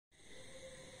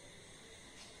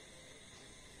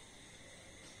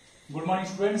Good morning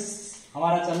students.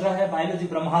 हमारा चल रहा है बायोलॉजी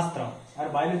ब्रह्मास्त्र और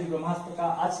बायोलॉजी ब्रह्मास्त्र का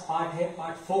आज पार्ट है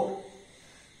पार्ट 4।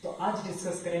 तो आज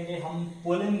डिस्कस करेंगे हम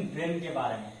पोलन ग्रेन के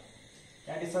बारे में।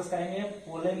 क्या डिस्कस करेंगे?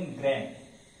 Pollen grain,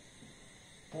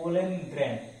 pollen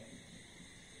grain,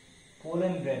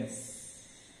 pollen grains.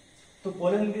 तो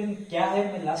पोलन ग्रेन क्या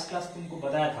है, मैं लास्ट क्लास तुमको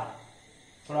बताया था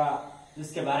थोड़ा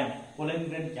इसके बारे में। पोलन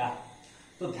ग्रेन क्या है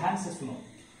तो ध्यान से सुनो।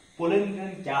 पोलन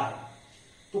ग्रेन क्या है?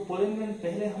 तो पोलन ग्रेन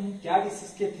पहले हम क्या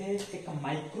डिस्कस किए थे? एक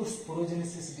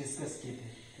माइक्रोस्पोरोजेनेसिस डिस्कस किए थे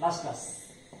लास्ट क्लास।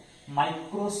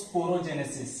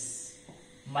 Microsporogenesis,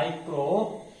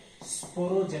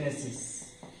 microsporogenesis.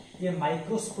 ये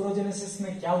माइक्रोस्पोरोजेनेसिस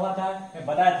में क्या हुआ था मैं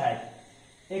बताया था।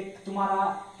 एक तुम्हारा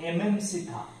एमएमसी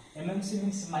था। MMC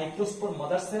means microspore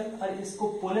mother cell, और इसको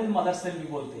पोलन मदर सेल भी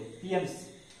बोलते हैं, पीएमसी,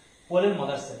 पोलन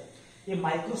मदर सेल। ये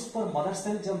माइक्रोस्पोर मदर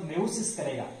सेल जब मेयोसिस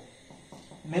करेगा,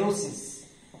 meiosis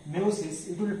it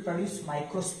will produce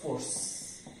microspores,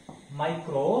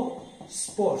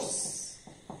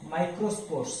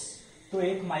 microspores। तो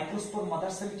एक माइक्रोस्पोर मदर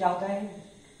सेल क्या होता है?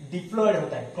 डिप्लॉयड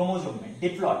होता है क्रोमोसोम में,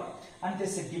 diploid. And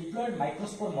this diploid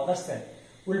microspore mother cell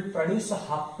will produce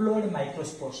haploid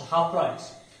microspores, haploids,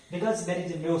 because there is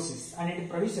a meiosis and it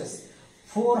produces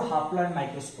 4 haploid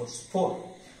microspores, 4।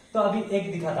 तो अभी एक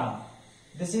दिखाता हूं।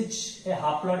 This is a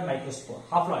haploid microspore,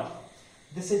 haploid।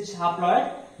 This is haploid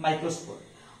microspore।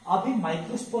 अभी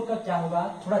microspore का क्या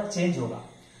होगा? थोड़ा चेंज होगा।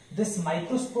 This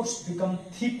microspores become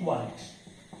thick walled,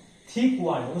 thick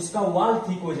walled, उसका वॉल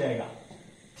थिक हो जाएगा,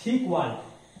 thick walled.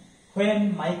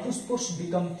 When microspores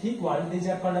become thick walled, these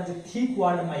are called as thick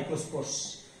walled microspores.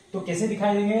 तो कैसे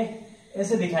दिखाई देंगे?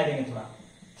 ऐसे दिखाई देंगे थोड़ा,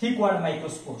 थिक वॉल्ड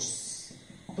माइक्रोस्पोर्स।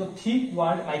 तो thick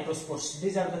walled microspores,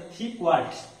 these are the thick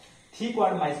walled, thick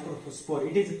walled microspore.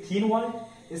 It is thin walled.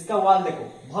 इसका वॉल देखो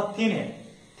बहुत थिन है,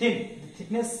 thin.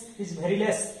 thickness is very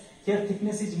less, here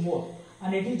thickness is more, and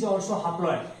it is also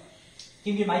haploid,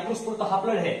 क्योंकि microspore तो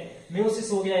haploid है, meiosis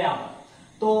हो गया यहाँ पर।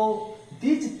 तो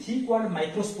these thick walled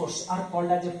microspores are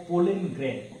called as a pollen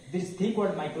grain. These thick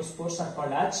walled microspores are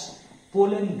called as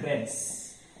pollen grains,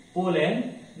 pollen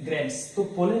grains। तो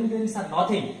pollen grains are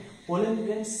nothing, pollen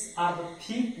grains are the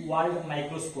thick walled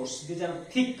microspores, these are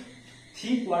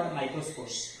thick walled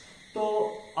microspores। तो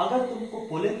अगर तुमको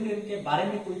pollen grain के बारे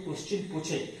में कोई question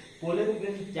पूछे, pollen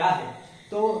grain क्या है,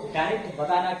 तो डायरेक्ट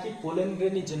बताना कि pollen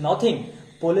grain is nothing,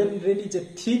 pollen grain is a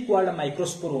thick walled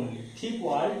microspore only, thick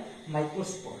walled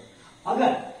microspore.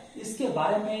 अगर इसके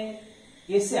बारे में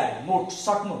ऐसे आया नोट,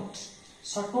 शॉर्ट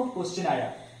नोट क्वेश्चन आया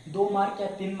 2 मार्क या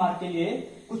 3 मार्क के लिए,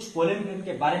 कुछ पोलन ग्रेन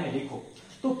के बारे में लिखो।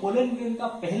 तो पोलन ग्रेन का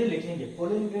पहले लिखेंगे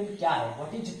पोलन ग्रेन क्या है,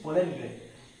 what is pollen grain.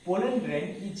 Pollen grain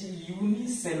is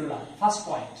unicellular, first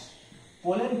point.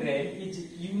 Pollen grain is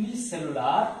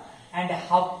unicellular and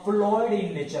haploid in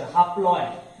nature,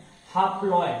 haploid,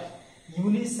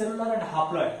 unicellular and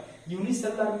haploid।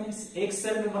 unicellular means एक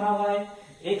सेल में बना हुआ है,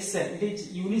 एक cell, it is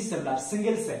unicellular,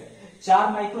 single cell. 4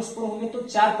 microspore होंगे तो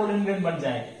 4 pollen grain बन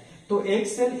जाएंगे। तो एक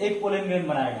सेल एक पोलन ग्रेन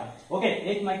बनाएगा, ओके,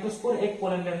 एक माइक्रोस्पोर एक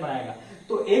पोलन ग्रेन बनाएगा।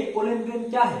 तो एक पोलन ग्रेन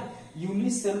क्या है?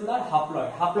 Unicellular haploid।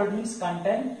 haploid means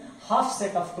contain half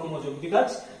set of chromosome,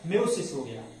 because meiosis हो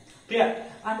गया, clear।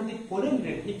 And the pollen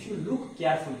grain, if you look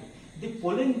carefully, the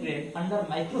pollen grain under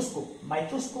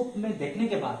microscope में देखने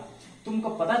के बाद तुमको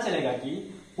पता चलेगा कि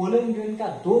pollen grain का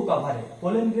 2 कवर है।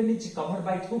 pollen grain is covered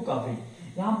by 2 covering।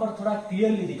 यहाँ पर थोड़ा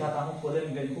क्लियरली दिखाता हूँ pollen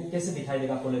grain को कैसे दिखाई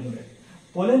देगा।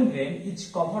 pollen grain is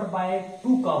covered by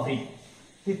 2 covering।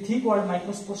 The thick walled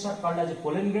microspores are called as a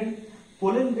pollen grain।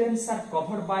 pollen grains are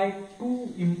covered by 2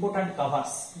 important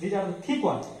covers। These are the thick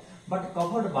ones, but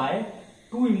covered by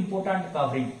 2 important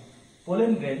covering।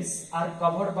 Pollen grains are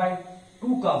covered by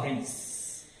 2 coverings,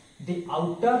 the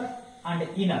outer and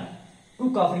inner,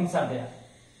 2 coverings are there।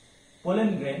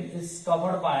 Pollen grain is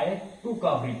covered by 2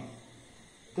 covering।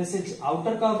 This is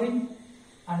outer covering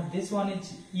and this one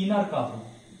is inner covering।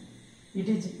 It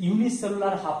is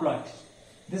unicellular haploid।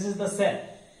 This is the cell,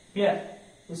 clear।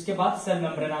 उसके बाद cell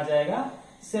membrane आ जाएगा,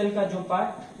 cell का जो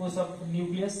part वो सब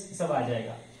nucleus सब आ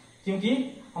जाएगा, क्योंकि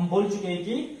हम बोल चुके हैं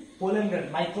कि pollen grain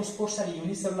microspores are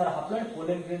unicellular haploid,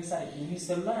 pollen grains are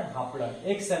unicellular and haploid,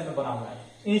 एक सेल में बना हुआ है,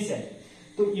 इनिशियल।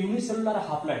 तो यूनिसेलुलर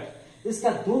हैप्लॉइड, इसका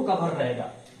 2 कवर रहेगा।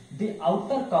 The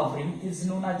outer covering is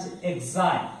known as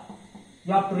exine.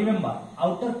 You have to remember,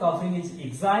 outer covering is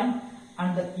exine and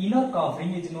the inner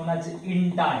covering is known as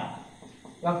intine.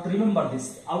 You have to remember this.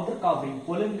 Outer covering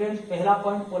pollen grain, पहला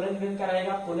point pollen grain का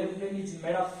रहेगा, pollen grain is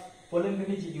made of, pollen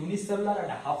grain is unicellular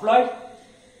and haploid.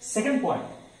 Second point,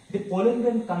 the pollen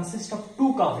grain consists of 2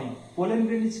 covering। pollen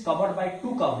grain is covered by 2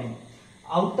 covering,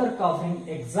 outer covering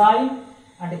exine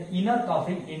and inner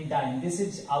covering intine। This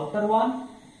is outer one,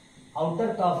 outer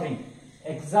covering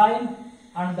exine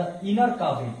and the inner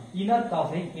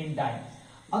covering in time.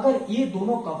 अगर ये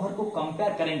दोनों cover को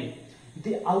compare करेंगे,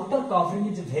 the outer covering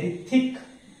is very thick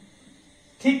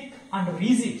and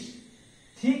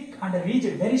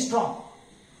rigid, very strong,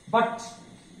 but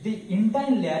the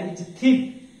internal layer is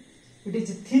thin. It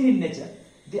is thin in nature.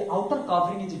 The outer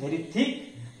covering is very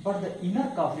thick, but the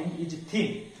inner covering is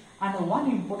thin. And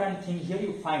one important thing here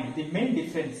you find the main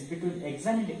difference between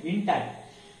exine and intine.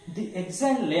 The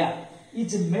exine layer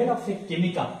is made of a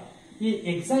chemical. ये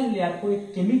exine layer को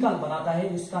एक chemical बनाता है,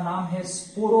 उसका नाम है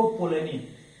sporopollenin.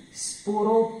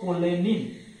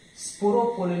 Sporopollenin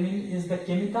is the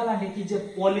chemical and it is a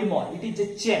polymer. It is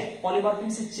a chain. Polymer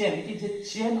means a chain. It is a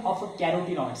chain of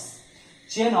carotenoids.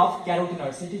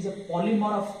 It is a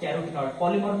polymer of carotenoid.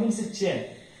 Polymer means a chain.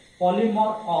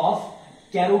 Polymer of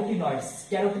carotenoids.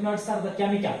 Carotenoids are the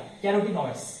chemical.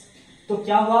 Carotenoids. तो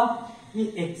क्या हुआ, ये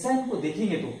exine को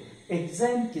देखेंगे तो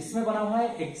exine किसमें बना हुआ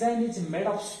है? Exine is made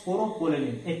of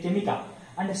sporopollenin, a chemical,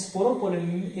 and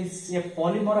sporopollenin is a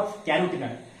polymer of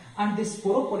carotenoid, and this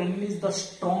sporopollenin is the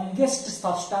strongest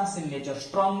substance in nature,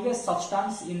 strongest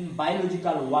substance in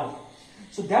biological world.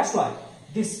 So that's why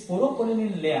this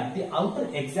sporopollenin layer, the outer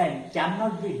exine,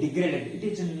 cannot be degraded. It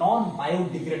is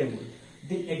non-biodegradable.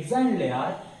 The exine layer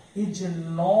is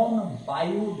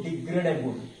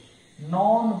non-biodegradable.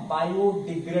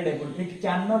 It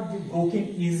cannot be broken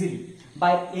easily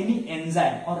by any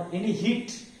enzyme or any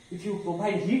heat. If you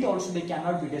provide heat also, they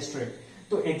cannot be destroyed.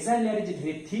 So exine layer is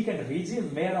very thick and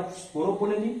rigid, made of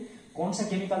sporopollenin. कौन सा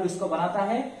chemical उसको बनाता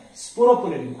है?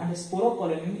 Sporopollenin. And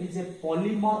sporopollenin is a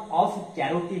polymer of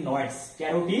carotenoids.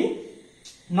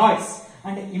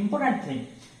 And important thing,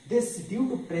 this due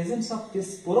to presence of this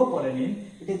sporopollenin,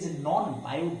 it is non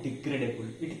biodegradable.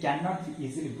 It cannot be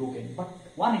easily broken. But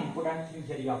one important thing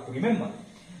here you have to remember,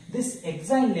 this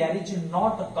exine layer is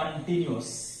not continuous.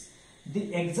 The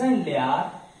exine layer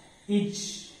is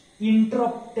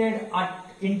interrupted at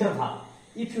interval.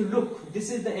 If you look, this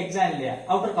is the exine layer,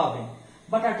 outer covering,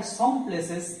 but at some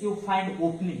places you find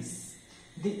openings.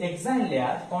 The exine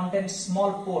layer contains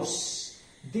small pores.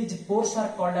 These pores are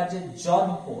called as a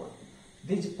germ pore.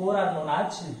 These pores are known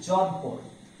as germ pore.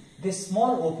 The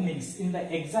small openings in the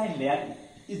exine layer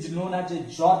is known as a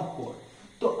germ pore.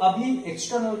 तो अभी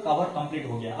external cover complete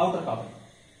हो गया, outer covering.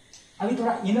 अभी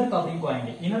थोड़ा inner covering को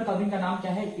आएंगे. Inner covering का नाम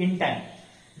क्या है? Intine.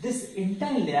 This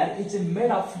intine layer is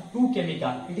made of two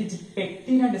chemicals. It is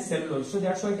pectin and cellulose. So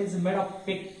that's why it is made of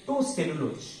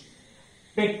pectocellulose.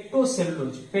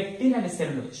 Pectin and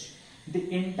cellulose. The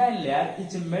intine layer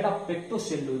is made of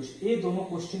pectocellulose. ये दोनों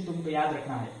question तुमको याद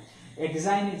रखना है.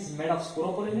 Exine is made of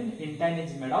sporopollenin. Intine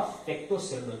is made of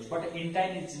pectocellulose. But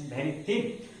intine is very thin.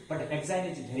 But exine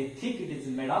is very thick. It is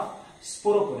made of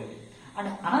sporopollenin. And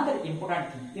another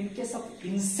important thing, in case of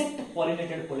insect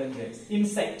pollinated pollen grains, in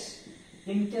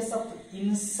case of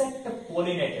insect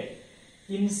pollinated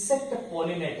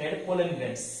pollen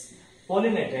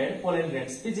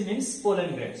grains, which means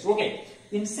pollen grains. Okay,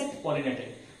 insect pollinated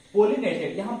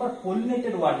यहाँ पर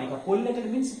pollinated word लिखा. pollinated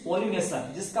means pollination,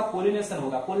 जिसका pollination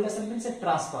होगा. pollination means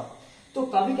transfer. तो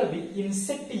कभी कभी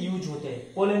insect use होते हैं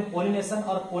pollination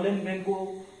और pollen grain को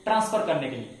ट्रांसफर करने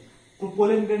के लिए.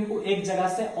 pollen grain को एक जगह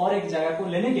से और एक जगह को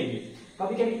लेने के लिए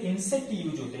कभी कभी इंसेक्ट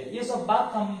यूज होते हैं. ये सब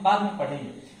बात हम बाद में पढ़ेंगे.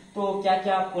 तो क्या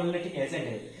क्या पोलिनेटिंग एजेंट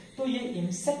है. तो ये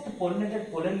इंसेक्ट पोलिनेटेड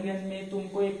पोलन ग्रेन में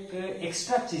तुमको एक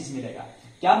एक्स्ट्रा चीज मिलेगा.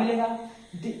 क्या मिलेगा?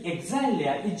 The exine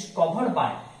layer is covered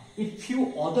by a few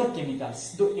other chemicals.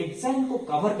 तो एक्साइन को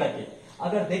कवर करके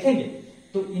अगर देखेंगे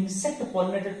तो इंसेक्ट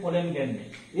पोलिनेटेड पोलन ग्रेन में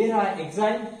ये रहा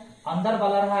एक्साइन, अंदर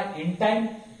वाला रहा इंटाइन.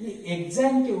 ये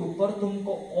एक्साइन के ऊपर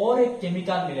तुमको और एक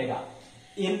केमिकल मिलेगा,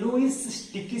 yellowish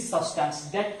sticky substance.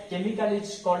 That chemical is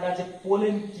called as a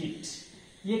pollen kit.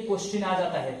 ये क्वेश्चन आ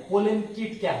जाता है, पोलन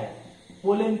किट क्या है?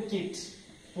 Pollen kit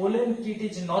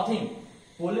is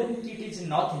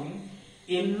nothing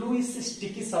yellowish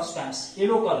sticky substance.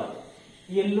 Yellow colour,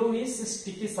 yellowish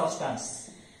sticky substance,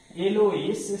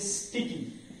 yellowish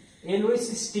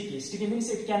sticky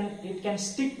means it can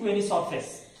stick to any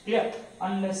surface, clear,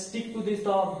 and stick to this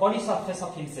the body surface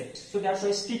of insect. So that's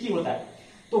why sticky होता है.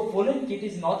 तो pollen kit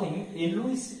is nothing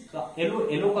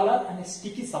yellow colour and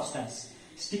sticky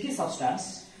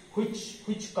substance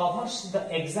which covers the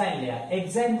exine layer.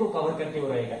 exine को cover करके वो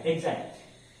रहेगा exine.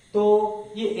 तो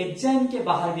ये exine के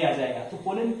बाहर भी आ जाएगा. तो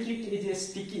pollen kiट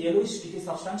is a yellow sticky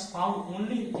substance found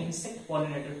only in insect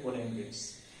pollinated pollen grains.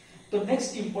 तो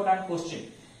next important question,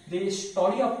 the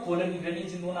study of pollen grain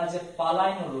is known as a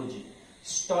palynology.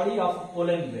 Study of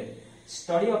pollen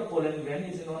grain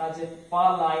is known as a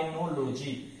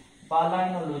palynology.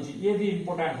 ये भी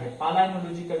important है.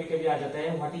 पालाइनोलॉजी कभी कभी आ जाता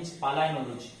है. What is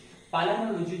पालाइनोलॉजी?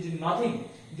 पालाइनोलॉजी is nothing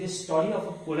the study of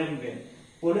pollen grain.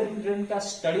 Pollen grain का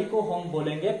study को हम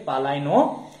बोलेंगे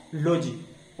पालाइनोलॉजी।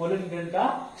 पोलन ग्रेन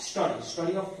का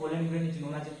study of pollen grain is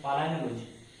known as पालाइनोलॉजी।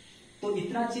 तो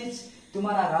इतना चीज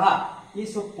तुम्हारा रहा ये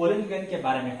सब पोलन ग्रेन के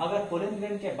बारे में। अगर पोलन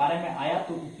ग्रेन के बारे में आया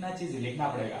तो इतना चीज लिखना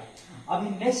पड़ेगा। अभी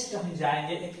नेक्स्ट हम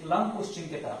जाएंगे एक लॉन्ग क्वेश्चन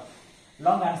की तरफ,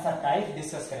 लॉन्ग आंसर टाइप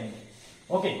डिस्कस करेंगे।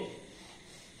 ओके,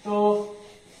 तो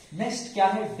नेक्स्ट क्या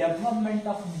है, development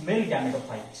of male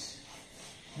gametophytes.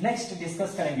 Next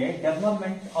discuss करेंगे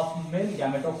डेवलपमेंट ऑफ मेल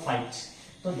गैमेटोफाइट्स।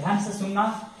 तो ध्यान से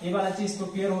सुनना, ये वाला चीज तो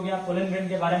क्लियर हो गया पोलन ग्रेन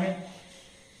के बारे में।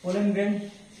 पोलन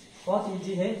ग्रेन बहुत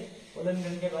इजी है, पोलन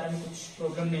ग्रेन के बारे में कुछ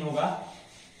प्रॉब्लम नहीं होगा।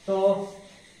 तो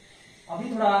अभी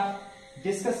थोड़ा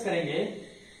डिस्कस करेंगे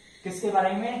किसके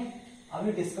बारे में,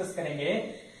 अभी डिस्कस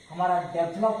करेंगे हमारा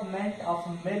development of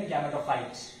male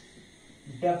gametophytes.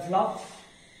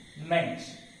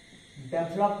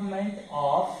 Development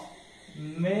of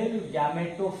male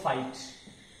gametophyte,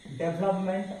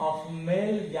 development of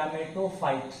male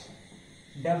gametophyte,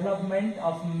 development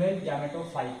of male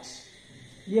gametophyte.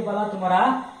 ये वाला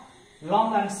तुम्हारा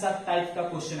लॉन्ग आंसर टाइप का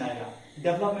क्वेश्चन आएगा,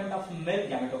 डेवलपमेंट ऑफ मेल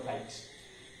गैमेटोफाइट।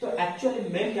 तो एक्चुअली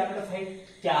मेल गैमेटोफाइट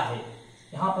क्या है,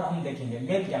 यहां पर हम देखेंगे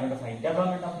male gametophyte,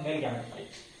 development of male gametophyte.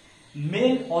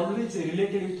 Mail always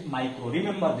related with micro,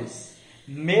 remember this.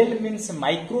 Mail means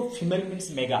micro, female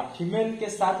means mega. Female के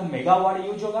साथ मेगा वर्ड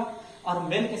यूज होगा और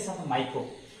मेल के साथ माइक्रो।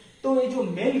 तो ये जो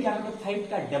मेल गैमेटोफाइट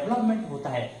का डेवलपमेंट होता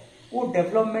है वो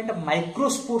डेवलपमेंट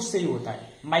माइक्रोस्पोर्स से ही होता है।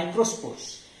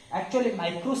 Microspores, actually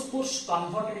microspores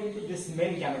converted into this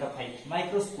male gametophyte.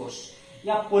 Microspores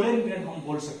या पोलन ग्रेन हम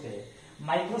बोल सकते हैं।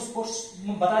 माइक्रोस्पोर्स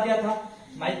बता दिया था,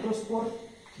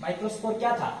 माइक्रोस्पोर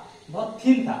क्या था, बहुत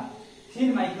थिन था,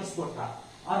 थिन माइक्रोस्पोर था।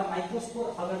 और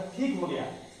माइक्रोस्पोर अगर ठीक हो गया,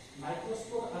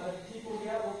 माइक्रोस्पोर अगर ठीक हो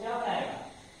गया वो क्या बनाएगा,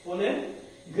 पोलन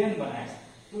ग्रेन बनाएगा।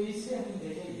 तो इससे हम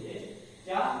देखेंगे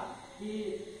क्या कि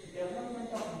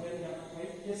डेवलपमेंट ऑफ मेल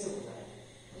गैमेटोफाइट कैसे होता है।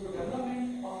 तो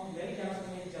डेवलपमेंट ऑफ मेल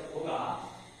गैमेटोफाइट जब होगा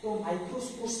तो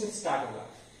माइक्रोस्पोर से स्टार्ट होगा।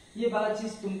 ये वाला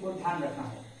चीज तुमको ध्यान रखना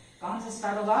है। कहां से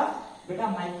स्टार्ट होगा बेटा,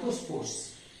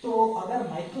 माइक्रोस्पोर्स। तो अगर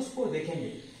माइक्रोस्पोर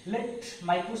देखेंगे, late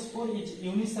microspore is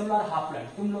unicellular haploid,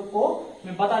 तुम लोग को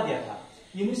मैं बता दिया था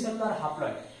यूनिसेलुलर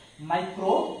हाप्लॉइड।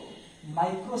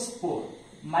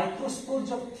 माइक्रोस्पोर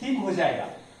जब ठीक हो जाएगा,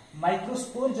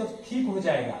 माइक्रोस्पोर जब ठीक हो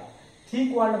जाएगा,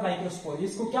 ठीक वर्ड माइक्रोस्पोर,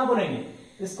 इसको क्या बोलेंगे,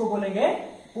 इसको बोलेंगे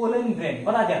पोलन ग्रेन।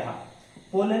 बता दिया था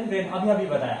पोलन ग्रेन, अभी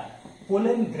बताया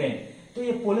पोलन ग्रेन। तो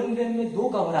ये पोलन ग्रेन में दो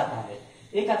कवर आता है,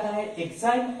 एक आता है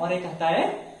एक्साइन और एक आता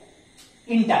है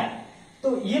इंटाइन।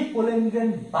 तो ये पोलन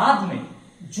ग्रेन बाद में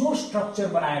जो स्ट्रक्चर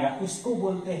बनाएगा उसको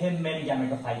बोलते हैं male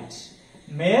gametophyte.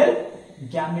 Male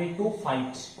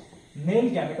gametophyte, male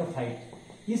gametophyte.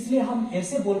 इसलिए हम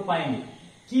ऐसे बोल पाएंगे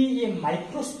कि ये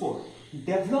माइक्रोस्पोर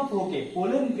डेवलप होके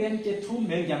पोलन ग्रेन के थ्रू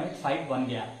मेल गैमेटोफाइट बन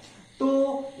गया। तो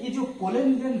ये जो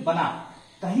पोलन ग्रेन बना,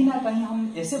 कहीं ना कहीं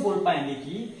हम ऐसे बोल पाएंगे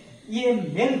कि ये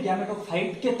मेल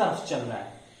गैमेटोफाइट के तरफ चल रहा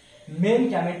है, मेल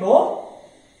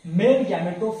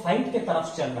गैमेटोफाइट के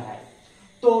तरफ चल रहा है।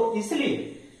 तो इसलिए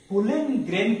पोलन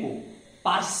ग्रेन को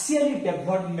पार्शियली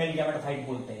डेवलप्ड मेल गैमेटोफाइट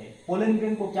बोलते हैं। पोलन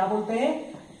ग्रेन को क्या बोलते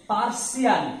हैं,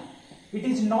 partially, it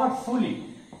is not fully,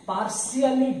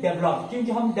 partially developed.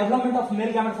 क्योंकि हम development of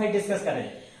male gametophyte discuss कर रहे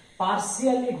हैं।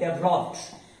 पार्शियली डेवलप्ड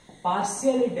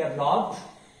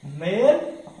मेल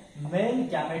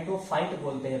गैमेटोफाइट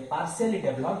बोलते हैं, partially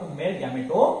developed male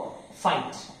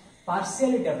gametophyte,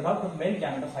 partially developed male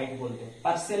gametophyte बोलते हैं,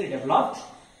 पार्शियली डेवलप्ड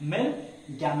मेल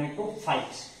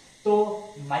गैमेटोफाइट। तो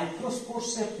माइक्रोस्पोर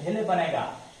से पहले बनेगा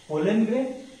पोलन ग्रेन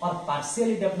और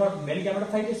पार्शियली डेवलप्ड मेल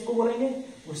गैमेटोफाइट इसको बोलेंगे।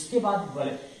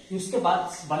 उसके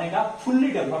बाद बनेगा फुल्ली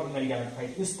डेवलप्ड मेल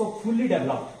गैमेटोफाइट, उसको फुल्ली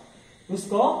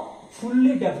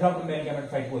डेवलप्ड मेल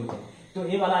गैमेटोफाइट बोलते हैं। तो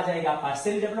ये वाला आ जाएगा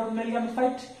पार्शियली डेवलप्ड मेल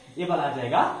गैमेटोफाइट, ये वाला आ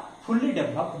जाएगा फुल्ली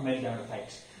डेवलप्ड मेल गैमेटोफाइट।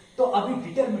 तो अभी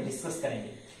डिटेल में डिस्कस करेंगे।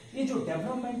 ये जो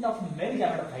development of male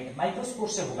gametophyte microspore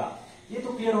से होगा, ये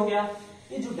तो क्लियर हो गया।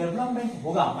 ये जो डेवलपमेंट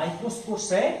होगा माइक्रोस्पोर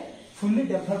से फुल्ली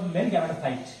डेवलप्ड मेल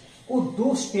गैमेटोफाइट, वो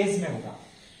दो स्टेज में होगा।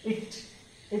 It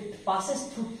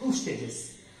passes through two stages.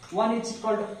 One is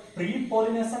called pre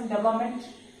pollination development,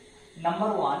 number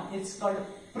one is called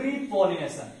pre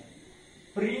pollination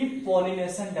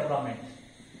development,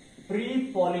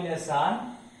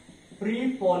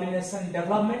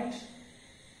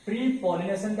 pre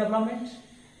pollination development.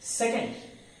 Second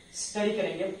study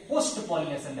करेंगे post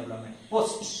pollination development,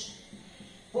 post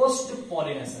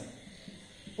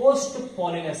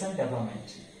pollination development.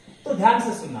 तो ध्यान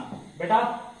से सुनना बेटा,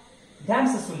 ध्यान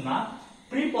से सुनना,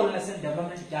 प्री पॉलिनेशन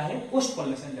डेवलपमेंट क्या है, पोस्ट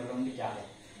पॉलिनेशन डेवलपमेंट क्या है।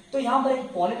 तो यहां पर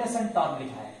एक पॉलिनेशन टर्म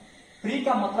लिखा है। प्री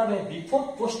का मतलब है बिफोर,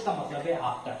 पोस्ट का मतलब है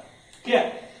आफ्टर।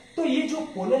 क्लियर। तो तो ये जो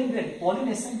पोलन ग्रेन,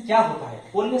 पॉलिनेशन क्या होता है?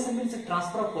 Pollination means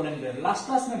transfer of pollen grain. Last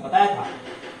class में बताया था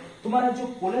तुम्हारा जो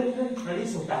पोलन ग्रेन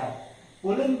प्रोड्यूस होता है,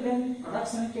 पोलन ग्रेन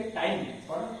प्रोडक्शन के टाइम में,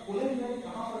 और पोलन ग्रेन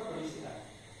कहां पर प्रोड्यूस होता है?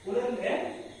 पोलन ग्रेन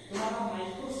तुम्हारा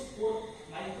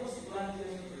माइक्रोस्पोरेंजियम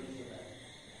में प्रोड्यूस होता है।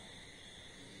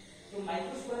 तो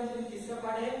माइक्रोस्पोरेंजियम किसका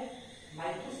पार्ट है?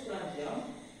 माइक्रोस्पोरेंजियम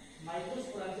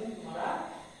तुम्हारा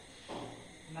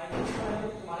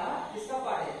किसका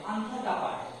पार्ट है? आंथर का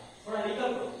पार्ट है। थोड़ा निकल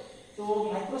लो। तो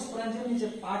microsporangium is a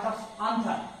part of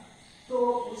आंथर। तो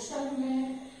उस टाइम में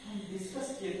हम डिस्कस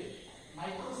किए थे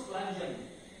माइक्रोस्पोरेंजियम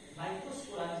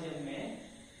में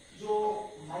जो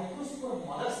माइक्रोस्पोर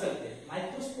मदर सेल थे,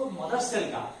 माइक्रोस्पोर मदर सेल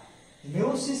का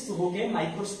मेयोसिस होके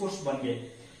माइक्रोस्पोर्स बन गए।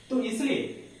 तो इसलिए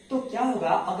तो क्या होगा,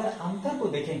 अगर आंथर को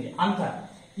देखेंगे, आंथर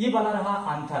ये वाला रहा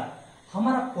आंथर,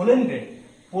 हमारा पोलन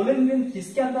ग्रेन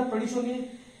किसके अंदर प्रोड्यूस होंगे?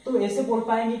 तो ऐसे बोल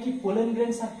पाएंगे कि pollen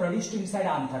grains are produced inside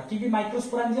आंथर, क्योंकि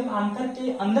माइक्रोस्पोरेंजियम आंथर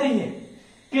के अंदर ही है।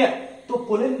 क्लियर? तो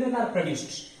पोलन ग्रेन आर प्रोड्यूस्ड।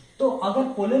 तो अगर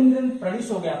पोलन ग्रेन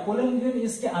प्रोड्यूस हो गया, पोलन ग्रेन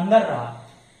इसके अंदर रहा,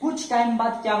 कुछ टाइम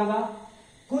बाद क्या होगा?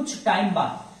 कुछ टाइम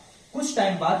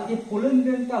बाद ये पोलन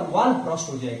ग्रेन का वॉल ब्रस्ट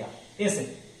हो जाएगा ऐसे।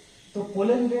 तो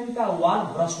पोलन ग्रेन का वॉल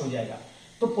ब्रस्ट हो जाएगा।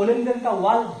 तो पोलन ग्रेन का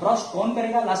वॉल ब्रस्ट कौन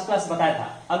करेगा? लास्ट क्लास बताया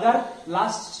था। अगर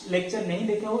लास्ट लेक्चर नहीं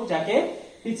देखे हो जाके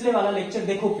पिछले वाला लेक्चर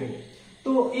देखो पहले।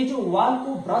 तो ये जो वॉल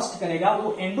को ब्रस्ट करेगा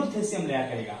वो एंडोथेसियम लेयर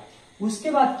करेगा।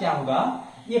 उसके बाद क्या होगा,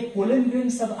 ये पोलन ग्रेन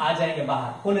सब आ जाएंगे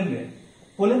बाहर। पोलन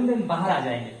ग्रेन बाहर आ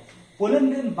जाएंगे। पोलन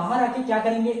ग्रेन बाहर आके क्या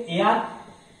करेंगे?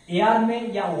 एयर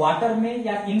में या वाटर में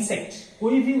या इंसेक्ट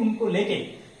कोई भी उनको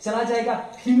लेके चला जाएगा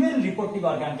फीमेल रिप्रोडक्टिव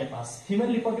ऑर्गन के पास। फीमेल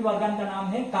रिप्रोडक्टिव ऑर्गन का नाम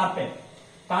है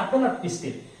कार्पेल और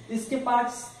पिस्टिल। इसके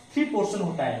पास 3 पोर्शन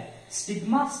होता है,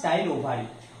 स्टिग्मा, स्टाइल, ओवारी।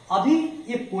 अभी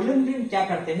ये पोलन ग्रेन क्या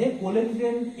करते हैं? पोलन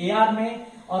ग्रेन एयर में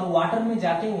और वाटर में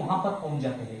जाके वहां पर पहुंच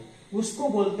जाते हैं, उसको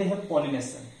बोलते हैं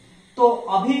पॉलिनेशन। तो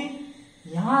अभी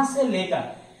यहां से लेकर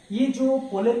ये जो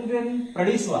पोलन ग्रेन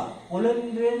प्रोड्यूस हुआ,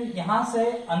 पोलन ग्रेन यहां से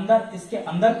अंदर, इसके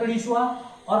अंदर प्रोड्यूस हुआ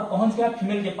और पहुंच गया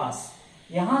फीमेल के पास।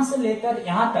 यहां से लेकर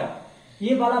यहां तक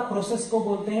ये वाला प्रोसेस को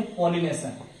बोलते हैं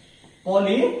पॉलिनेशन। और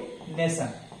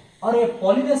ये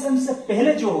पॉलिनेशन से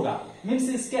पहले जो होगा, मीन्स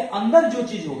इसके अंदर जो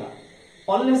चीज होगा,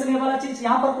 पॉलिनेशन ये वाला चीज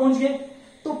यहां पर पहुंच गए।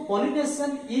 तो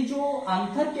पॉलिनेशन, ये जो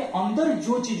आंथर के अंदर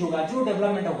जो चीज होगा, जो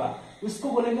डेवलपमेंट होगा, उसको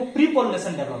बोलेंगे प्री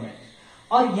पॉलिनेशन डेवलपमेंट।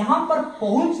 और यहां पर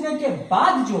पहुंचने के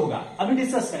बाद जो होगा, अभी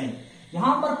डिस्कस करेंगे,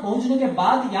 यहां पर पहुंचने के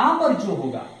बाद यहां पर जो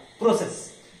होगा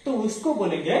प्रोसेस, तो उसको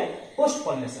बोलेंगे पोस्ट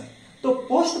पॉलिनेशन। तो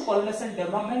पोस्ट पॉलिनेशन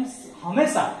डेवलपमेंट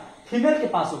हमेशा फीमेल के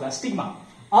पास होगा, स्टिग्मा,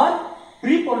 और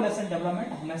प्री पॉलिनेशन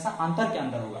डेवलपमेंट हमेशा आंथर के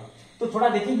अंदर होगा। तो थोड़ा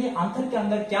देखेंगे आंथर के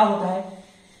अंदर क्या होता है,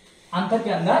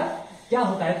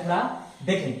 थोड़ा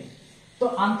देखेंगे। तो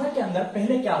आंथर के अंदर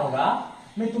पहले क्या होगा,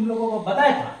 मैं तुम लोगों को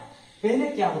बताया था। पहले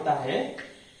क्या होता है,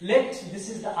 दिस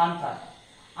इज द आंथर।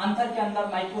 आंथर के अंदर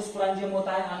माइक्रोस्पोरेंजियम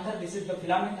होता है। आंथर, दिस इज द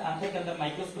फिलामेंट। आंथर के अंदर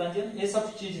माइक्रोस्पोरेंजियम, ये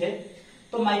सब चीज है।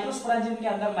 तो माइक्रोस्पोरेंजियम के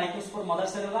अंदर माइक्रोस्पोर मदर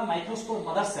सेल होगा। माइक्रोस्पोर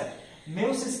मदर सेल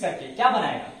मेयोसिस करके क्या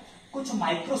बनाएगा? कुछ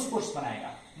माइक्रोस्पोर्स बनाएगा,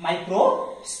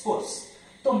 माइक्रोस्पोर्स।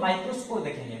 तो माइक्रोस्पोर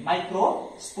देखेंगे,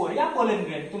 माइक्रोस्पोर या पोलन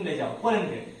ग्रेन, तुम ले जाओ पोलन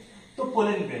ग्रेन। तो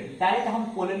पोलन ग्रेन, डायरेक्ट हम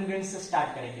पोलन ग्रेन से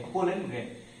स्टार्ट करेंगे। पोलन ग्रेन,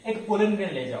 एक पोलन ग्रेन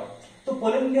ले जाओ। तो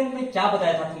पोलन ग्रेन में क्या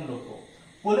बताया था तुम लोग को?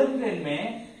 पोलन ग्रेन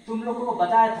में तुम लोगों को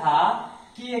बताया था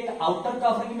कि एक आउटर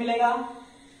कवरिंग मिलेगा।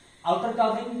 आउटर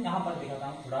कवरिंग यहां पर दिखाता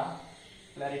हूं, थोड़ा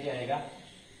क्लैरिटी आएगा।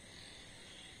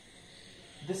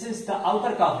 This is the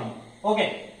outer covering, okay,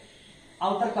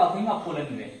 outer covering of pollen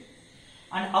grain,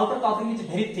 and outer covering is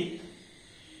very thick.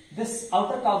 This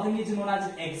outer covering is known as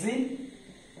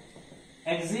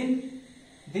axin.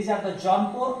 These are the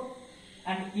John pore,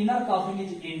 and inner covering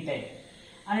is intake,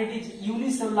 and it is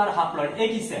unicellular haploid.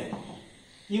 एक ही cell,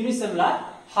 unicellular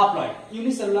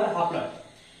haploid.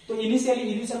 तो initially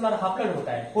unicellular haploid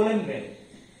होता है pollen grain.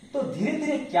 तो धीरे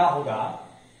धीरे क्या होगा,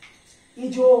 ये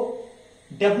जो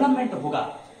डेवलपमेंट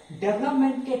होगा,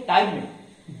 डेवलपमेंट के टाइम में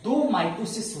 2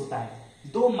 माइटोसिस होता है।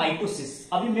 2 माइटोसिस,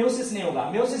 अभी मेयोसिस नहीं होगा,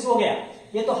 मेयोसिस हो गया,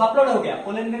 ये तो हैप्लॉइड हो गया।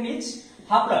 Pollen grain is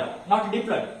haploid, not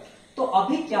diploid. तो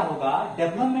अभी क्या होगा,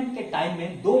 डेवलपमेंट के टाइम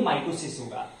में 2 माइटोसिस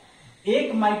होगा।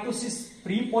 एक माइटोसिस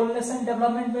प्री पोलिनेशन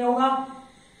डेवलपमेंट में होगा,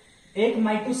 एक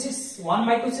माइटोसिस, 1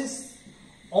 माइटोसिस,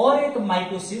 और एक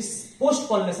माइटोसिस पोस्ट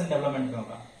पोलिनेशन डेवलपमेंट में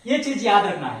होगा। ये चीज याद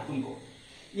रखना है तुमको,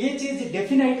 ये चीज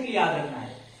डेफिनेटली याद रखना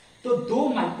है। तो 2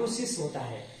 माइटोसिस होता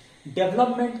है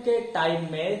डेवलपमेंट के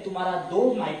टाइम में, तुम्हारा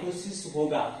 2 माइटोसिस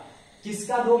होगा।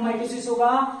 किसका 2 माइटोसिस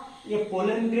होगा? ये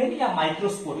पोलन ग्रेन या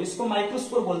माइक्रोस्पोर, इसको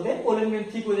माइक्रोस्पोर बोलते हैं। पोलन ग्रेन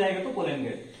ठीक हो जाएगा तो पोलन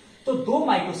ग्रेन। तो 2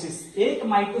 माइटोसिस, एक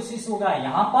माइटोसिस होगा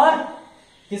यहां पर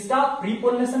किसका? प्री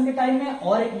पोलिनेशन के टाइम में,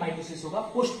 और एक माइटोसिस होगा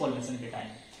पोस्ट पोलिनेशन के टाइम।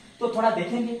 तो थोड़ा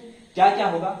देखेंगे क्या क्या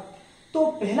होगा। तो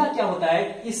पहला क्या होता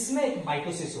है, इसमें एक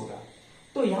माइटोसिस होगा।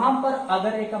 तो यहां पर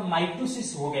अगर एक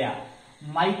माइटोसिस हो गया,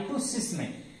 माइटोसिस में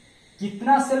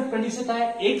कितना सेल प्रोड्यूस होता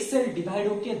है, एक सेल डिवाइड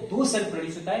होकर 2 सेल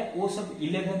प्रोड्यूस होता है, वो सब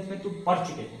 11th में तुम पढ़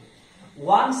चुके हो।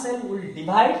 1 cell will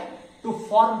divide two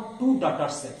form 2 daughter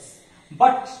cells,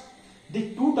 but the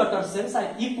 2 daughter cells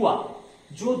are equal.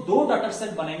 जो 2 डॉटर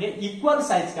सेल बनेंगे इक्वल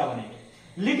साइज का बनेंगे,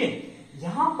 लेकिन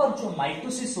यहां पर जो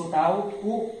माइटोसिस होता है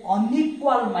वो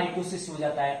अनइक्वल माइटोसिस हो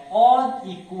जाता है।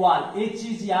 अनइक्वल, ये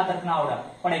चीज याद रखना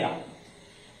पड़ेगा।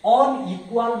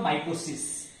 अनइक्वल माइटोसिस,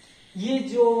 ये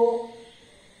जो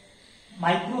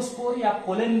माइक्रोस्पोर या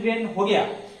पोलन ग्रेन हो गया,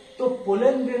 तो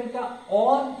पोलन ग्रेन का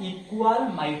अनइक्वल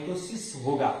माइटोसिस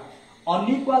होगा।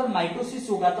 अनइक्वल माइटोसिस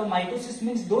होगा तो माइटोसिस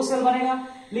मींस 2 सेल बनेगा,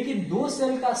 लेकिन 2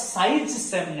 सेल का साइज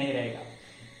सेम नहीं रहेगा।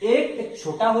 एक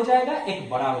छोटा हो जाएगा, एक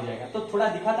बड़ा हो जाएगा। तो थोड़ा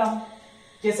दिखाता हूं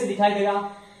कैसे दिखाई देगा।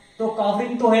 तो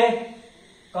कवरिंग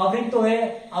तो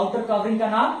है, आउटर कवरिंग का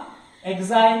नाम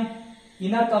एक्साइन,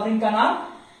 इनर कवरिंग का नाम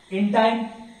इंटाइन।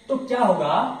 तो क्या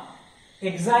होगा,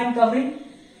 exine covering,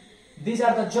 this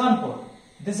are the John pour,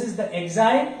 this is the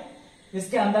exine,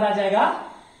 इसके अंदर आ जाएगा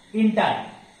इंटाइन।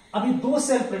 अभी 2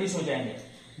 सेल प्रोड्यूस हो जाएंगे।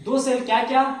 2 सेल क्या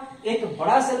क्या, एक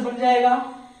बड़ा सेल बन जाएगा,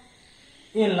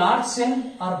 ए लार्ज सेल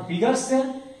और बिगर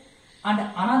cell, and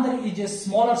another is a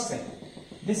smaller cell.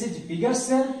 This is bigger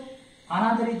cell,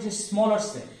 another is a smaller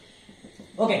cell.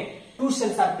 Okay, 2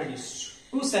 cells are produced,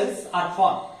 2 cells are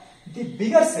formed. The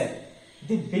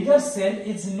bigger cell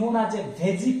is known as a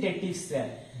vegetative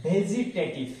cell.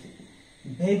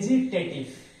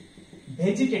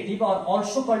 Vegetative or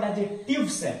also called as a tube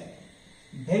cell.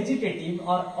 Vegetative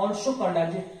or also called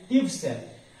as a tube cell.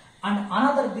 And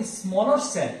another, the smaller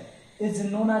cell is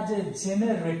known as a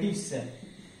generative cell.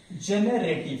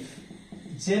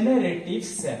 Generative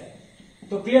cell.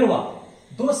 तो clear हुआ,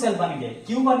 2 cell बन गए।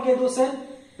 क्यों बन गए 2 cell,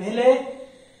 पहले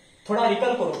थोड़ा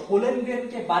recall करो। पोलन ग्रेन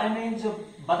के बारे में जो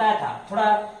बताया था थोड़ा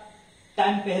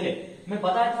टाइम पहले, मैं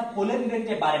बताया था पोलन ग्रेन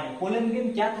के बारे में। पोलन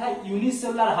ग्रेन क्या था,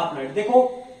 यूनिसेलुलर हाप्लॉइड। देखो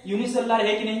यूनिसेलुलर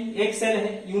है कि नहीं, एक सेल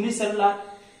है यूनिसेलुलर,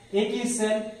 एक ही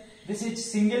cell. This is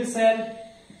single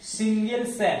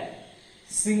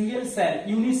cell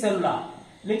unicellular.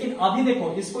 लेकिन अभी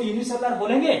देखो इसको यूनिसेलुलर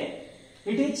बोलेंगे,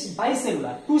 it is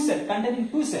बाइसेलुलर, 2 cell containing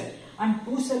 2 cell, and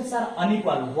 2 sales are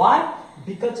unequal. Why,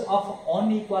 because of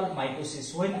unequal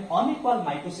mitosis. When unequal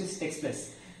mitosis takes place,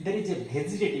 there is a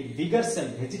vegetative, bigger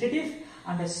cell vegetative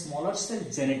and a smaller cell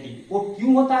generative. वो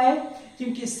क्यों होता है,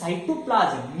 क्योंकि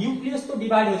cytoplasm, nucleus तो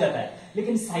divide हो जाता है,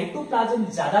 लेकिन साइटोप्लाज्म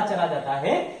ज्यादा चला जाता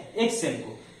है एक सेल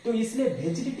को, तो इसलिए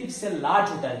वेजिटेटिव सेल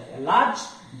लार्ज होता है, large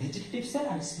vegetative cell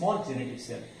and small generative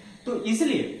cell. तो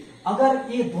इसलिए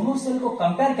अगर ये दोनों सेल को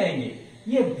कंपेयर करेंगे,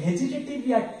 ये वेजिटेटिव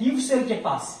या ट्यूब सेल के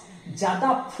पास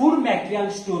ज्यादा फूड मटेरियल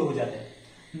स्टोर हो जाता है।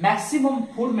 Maximum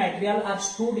food material are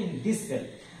stored in this cell,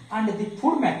 and the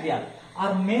food material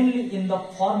are mainly in the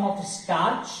form of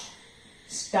starch,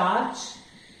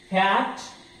 fat,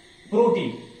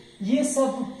 protein, ये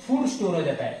सब फूड स्टोर हो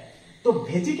जाता है। तो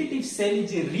vegetative cell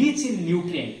is rich in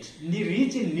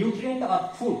nutrient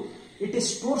और food, it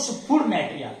stores food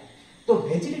material. तो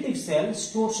vegetative cell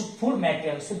stores food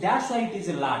material, so that's why it is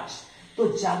large. तो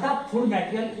ज्यादा फूड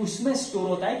मटेरियल उसमें स्टोर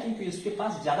होता है क्योंकि उसके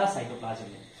पास ज्यादा साइटोप्लाज्म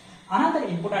है। Another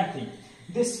important thing,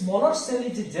 the smaller cell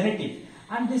is generative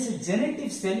and this generative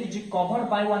cell is covered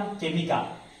by one chemical.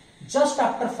 Just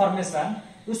after formation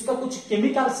उसका कुछ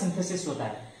केमिकल सिंथेसिस होता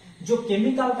है, जो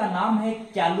केमिकल का नाम है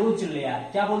कैलोज लेयर।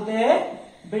 क्या बोलते हैं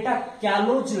बेटा,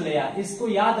 कैलोज लेयर, इसको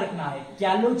याद रखना है,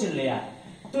 कैलोज लेयर।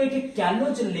 तो एक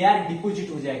कैलोज लेयर डिपोजिट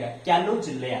हो जाएगा, कैलोज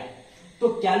लेयर। तो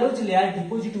कैलोज लेयर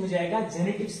डिपोजिट हो जाएगा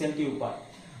जेनेटिव सेल के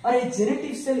ऊपर। और ये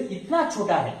जेनेटिव सेल इतना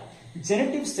छोटा है,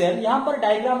 जेनेटिव सेल यहां पर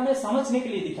डायग्राम में समझने के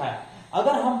लिए दिखाया,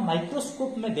 अगर हम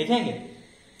माइक्रोस्कोप में देखेंगे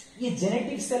ये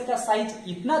जेनेटिव सेल का साइज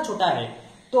इतना छोटा है,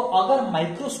 तो अगर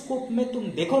माइक्रोस्कोप में तुम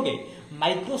देखोगे,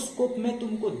 माइक्रोस्कोप में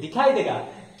तुमको दिखाई देगा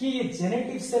कि ये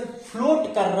जेनेटिव सेल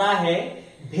फ्लोट कर रहा है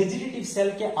वेजिटेटिव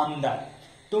सेल के अंदर।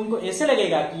 तुमको ऐसे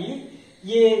लगेगा कि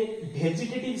ये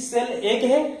वेजिटेटिव सेल एक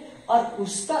है और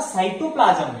उसका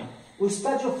साइटोप्लाज्म में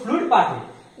उसका जो फ्लूइड पार्ट है,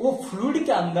 वो फ्लूइड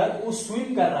के अंदर वो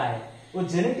स्विम कर रहा है, वो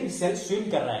जेनेटिव सेल स्विम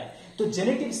कर रहा है। तो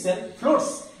generative cell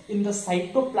floats in the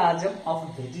cytoplasm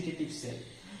of vegetative cell.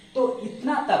 तो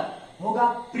इतना तक होगा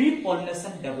प्री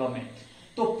पॉलिनेशन डेवलपमेंट।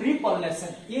 तो प्री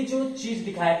पॉलिनेशन, ये जो चीज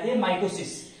दिखाया, ये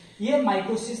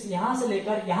माइटोसिस यहां से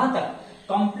लेकर यहां तक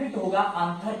कंप्लीट होगा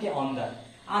आंथर के अंदर।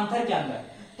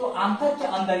 तो आंथर के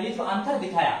अंदर, ये जो आंथर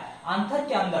दिखाया, आंथर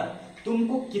के अंदर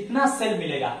तुमको कितना सेल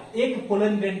मिलेगा एक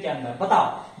पोलन ग्रेन के अंदर,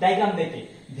 बताओ डायग्राम देखे,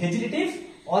 वेजिटेटिव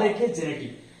और एक है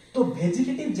जेनेटिव। तो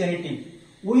वेजिटेटिव जेनेटिव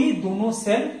वही दोनों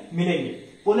सेल मिलेंगे।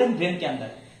 पोलन ग्रेन के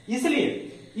अंदर। इसलिए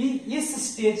इस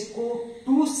स्टेज को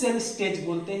टू सेल स्टेज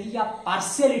बोलते हैं या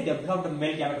पार्शियली डेवलप्ड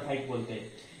मेल गैमेटोफाइट बोलते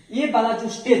हैं। ये वाला जो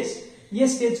स्टेज, ये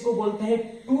स्टेज को बोलते हैं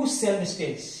टू सेल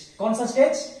स्टेज। कौन सा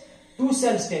stage? To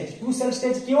cell stage. To cell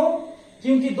stage क्यों?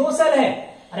 क्योंकि दो सेल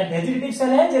है, अरे वेजिटेटिव सेल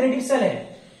है, जेनेटिव सेल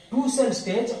है। टू सेल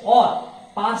स्टेज और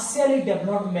partially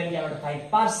developed male gametophyte.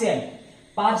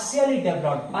 Partially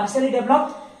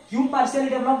developed क्यों पार्शियली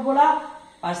डेवलप्ड बोला?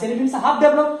 पार्शियली मीन्स हाफ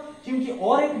डेवलप्ड, क्योंकि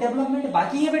और एक डेवलपमेंट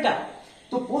बाकी है बेटा,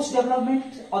 तो पोस्ट डेवलपमेंट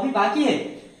अभी बाकी है,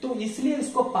 तो इसलिए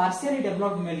इसको पार्शियली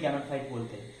डेवलप्ड मेल गैमेटोफाइट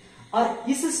बोलते हैं। और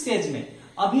इस स्टेज में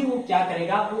अभी वो क्या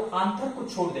करेगा, वो आंथर को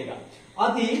छोड़ देगा।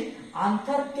 अभी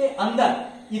आंथर के अंदर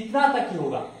इतना तक ही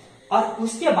होगा और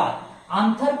उसके बाद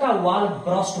आंथर का वॉल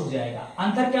ब्रस्ट हो जाएगा।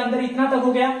 आंथर के अंदर इतना तक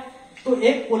हो गया, तो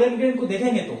एक पोलन ग्रेन को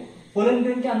देखेंगे तो पोलन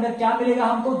ग्रेन के अंदर क्या मिलेगा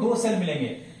हमको? दो सेल मिलेंगे,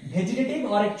 वेजिटेटिव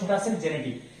और एक छोटा सेल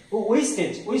जेनेटिव। वही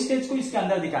स्टेज को इसके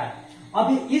अंदर दिखाया।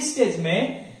 अभी इस स्टेज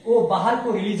में वो बाहर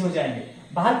को रिलीज हो जाएंगे।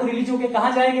 बाहर को रिलीज होके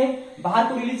कहां जाएंगे? बाहर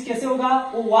को रिलीज कैसे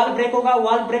होगा? वो वॉल ब्रेक होगा,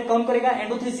 वॉल ब्रेक कौन करेगा?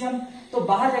 एंडोथेसियम। तो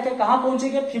बाहर जाके कहां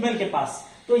पहुंचेंगे? फीमेल के पास।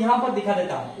 तो यहां पर दिखा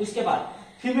देता हूं। उसके बाद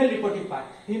फीमेल रिपोर्टिव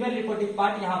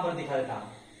पार्ट यहां पर दिखा देता हूं।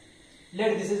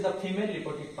 Let this is the female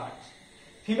रिपोर्टिव part.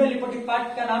 Female रिपोर्टिव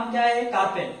part का नाम क्या है?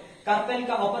 कार्पेल। कार्पेल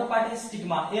का अपर पार्ट है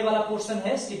स्टिग्मा। ए वाला पोर्शन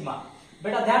है स्टिग्मा।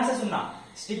 बेटा ध्यान से सुनना,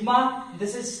 stigma,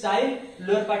 this is style,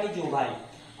 lower part is ovary.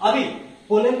 अभी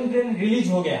पोलन ग्रेन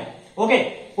रिलीज हो गया, ओके,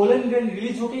 पोलन ग्रेन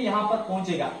रिलीज होके यहां पर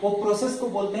पहुंचेगा। वो प्रोसेस को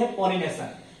बोलते हैं पॉलिनेशन।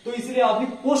 तो इसलिए अभी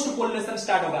पोस्ट पॉलिनेशन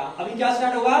स्टार्ट होगा। अभी क्या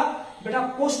स्टार्ट होगा बेटा?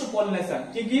 पोस्ट पॉलिनेशन,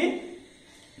 क्योंकि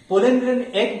पोलन ग्रेन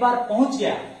एक बार पहुंच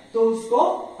गया तो उसको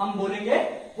हम बोलेंगे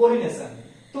पॉलिनेशन।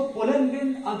 तो पोलन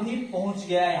ग्रेन अभी पहुंच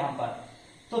गया है यहां पर।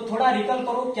 तो थोड़ा रिकॉल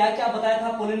करो क्या क्या बताया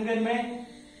था पोलन ग्रेन में?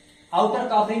 Outer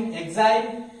covering exile,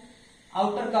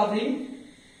 outer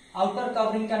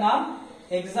covering का नाम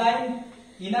एक्साइल,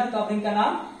 इनर कवरिंग का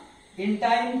नाम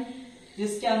इंटाइन।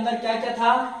 इसके अंदर क्या क्या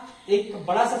था? एक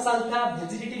बड़ा सा सेल था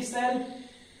वेजिटेटिव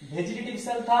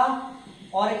सेल था,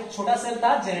 और एक छोटा सेल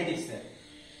था जेनेटिव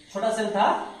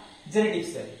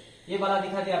सेल। ये वाला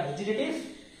दिखा दिया वेजिटेटिव,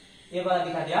 ये वाला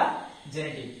दिखा दिया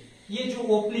जेनेटिव। ये जो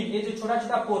ओपनिंग, ये जो छोटा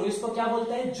छोटा पोर, इसको क्या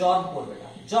बोलते हैं? जॉर्म पोर बेटा,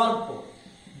 जॉर्म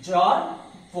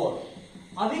पोर।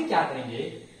 अभी क्या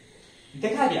करेंगे?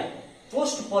 देखा गया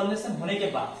पोस्ट पॉलिनेशन होने के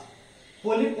बाद,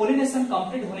 पोलिनेशन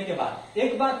कंप्लीट होने के बाद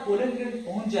एक बार पोलन ग्रेन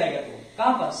पहुंच जाएगा तो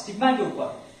कहां पर? स्टिग्मा के ऊपर।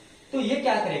 तो ये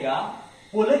क्या करेगा?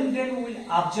 Pollen grain will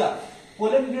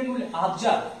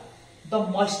observe the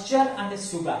moisture and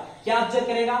sugar. क्या ऑब्जर्व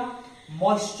करेगा?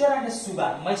 Moisture and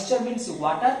sugar. Moisture means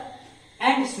water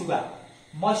and sugar.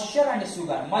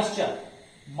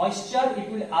 Moisture, it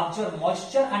will observe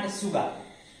moisture and sugar.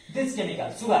 This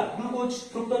chemical, sugar, glucose,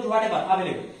 fructose, whatever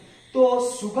available.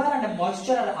 तो sugar and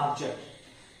moisture are observed.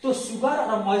 तो sugar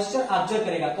और moisture observe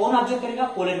करेगा। कौन observe करेगा?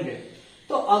 Pollen grain.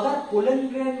 तो अगर pollen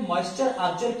grain moisture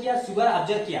observe किया, sugar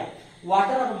observe किया,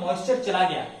 वाटर और मॉइस्चर चला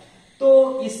गया,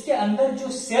 तो इसके अंदर जो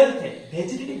सेल थे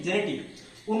वेजिटेटिव जेनेटिव,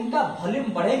 उनका वॉल्यूम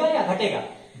बढ़ेगा या घटेगा?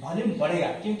 वॉल्यूम बढ़ेगा,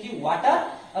 क्योंकि वाटर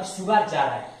और शुगर जा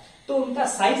रहा है, तो उनका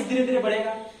साइज धीरे धीरे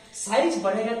बढ़ेगा। साइज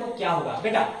बढ़ेगा तो क्या होगा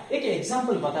बेटा? एक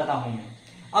एग्जांपल बताता हूं मैं।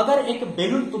 अगर एक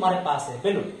बेलून तुम्हारे पास है,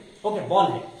 बेलून, ओके, बॉल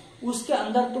है, उसके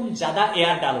अंदर तुम ज्यादा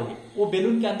एयर डालोगे, वो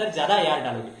बेलून के अंदर ज्यादा एयर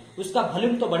डालोगे, उसका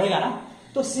वॉल्यूम तो बढ़ेगा ना।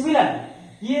 तो सिमिलरली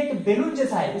ये एक बेलून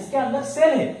जैसा है, इसके अंदर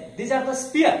सेल है, दिस आर द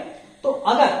स्फीयर। तो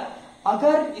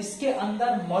अगर इसके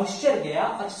अंदर मॉइस्चर गया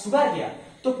और शुगर गया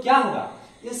तो क्या होगा?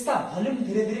 इसका वॉल्यूम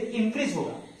धीरे धीरे इंक्रीज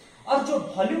होगा, और जो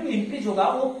वॉल्यूम इंक्रीज होगा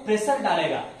वो प्रेशर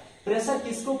डालेगा। प्रेशर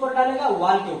किसके ऊपर डालेगा?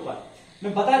 वॉल के ऊपर।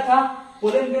 मैं बताया था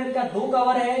पोलन ग्रेन का दो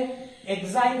कवर है,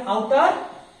 exine outer,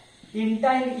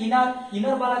 intine inner.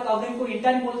 Inner वाला कवरिंग को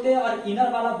इंटाइन बोलते हैं और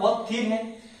इनर वाला बहुत थिन है।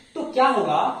 तो क्या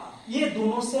होगा? ये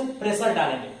दोनों सेल प्रेशर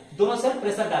डालेंगे,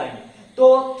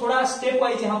 तो थोड़ा स्टेप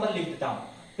वाइज यहां पर लिख देता हूं।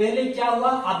 पहले क्या हुआ?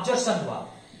 ऑब्जर्वेशन हुआ।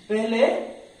 पहले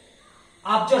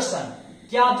ऑब्जर्वेशन,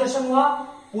 क्या ऑब्जर्वेशन हुआ?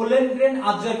 पोलन ग्रेन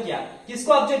ऑब्जर्व किया।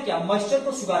 किसको ऑब्जर्व किया? मॉइस्चर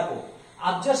को, शुगर को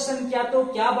ऑब्जर्वेशन किया। तो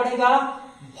क्या बढ़ेगा?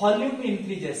 Volume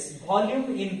increases, volume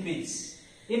increase.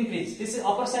 This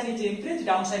upper side is increase,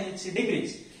 down side is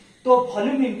decrease. तो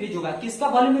वॉल्यूम इंक्रीज होगा। किसका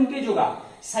वॉल्यूम इंक्रीज होगा?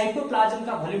 साइटोप्लाज्म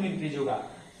का वॉल्यूम इंक्रीज होगा।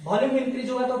 वॉल्यूम इंक्रीज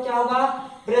होगा तो क्या होगा?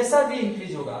 प्रेशर भी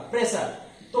इंक्रीज होगा। प्रेशर,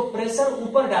 तो प्रेशर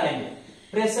ऊपर डालेंगे,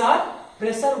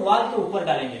 प्रेशर वॉल के ऊपर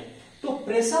डालेंगे। तो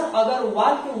प्रेशर अगर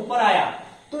वॉल के ऊपर आया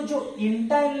तो जो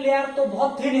इंटाइन लेयर तो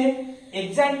बहुत थिन है,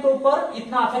 एक्साइन के ऊपर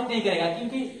इतना अफेक्ट नहीं करेगा,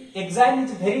 क्योंकि exine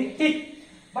is very thick.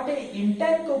 But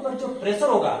intine के ऊपर जो प्रेशर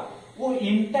होगा वो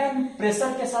इंटाइन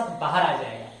प्रेशर के साथ बाहर आ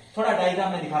जाएगा। थोड़ा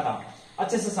डायग्राम में दिखाता हूं,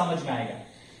 अच्छे से समझ में आएगा।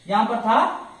 यहां पर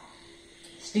था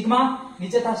स्टिग्मा,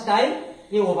 नीचे था स्टाइल,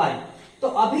 ये ओवारी। तो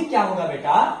अभी क्या होगा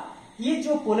बेटा, ये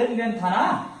जो पोलन ग्रेन था ना,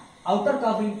 आउटर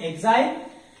कवरिंग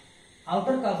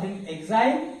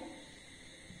एक्साइल,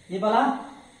 ये वाला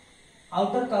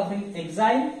outer covering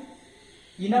exile,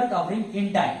 inner covering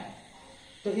intine.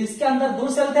 तो इसके अंदर दो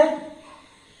सेल थे।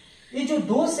 ये जो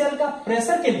दो सेल का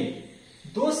प्रेशर के लिए,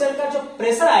 दो सेल का जो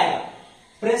प्रेशर आएगा,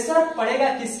 प्रेशर पड़ेगा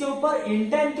किसके ऊपर,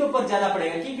 इंटाइन के ऊपर ज्यादा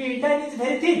पड़ेगा, क्योंकि इंटाइन इज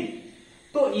वेरी थिन।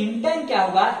 तो इंटाइन क्या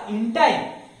होगा, इंटाइन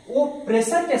वो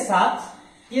प्रेशर के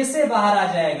साथ ऐसे बाहर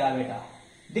आ जाएगा बेटा,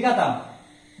 दिखाता हूं,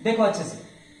 देखो अच्छे से।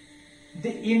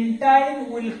 The intine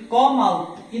will come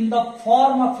out in the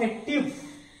form of A tube.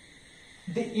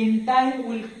 The intine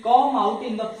will come out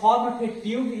in the form of A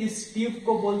tube. इस ट्यूब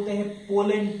को बोलते हैं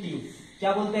पोलन ट्यूब।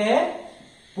 क्या बोलते हैं,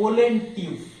 पोलन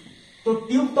ट्यूब। तो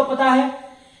ट्यूब तो पता है,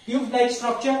 tube like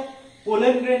structure,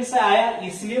 pollen grain से आया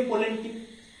इसलिए पोलन ट्यूब।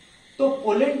 तो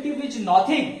pollen tube is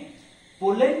nothing,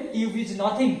 pollen tube is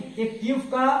nothing. ये ट्यूब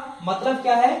का मतलब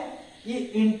क्या है, ये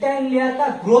इंटाइन लेयर का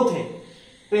ग्रोथ है।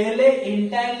 पहले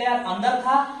इंटाइन लेयर अंदर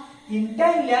था,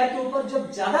 इंटाइन लेयर के ऊपर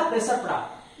जब ज्यादा प्रेशर पड़ा,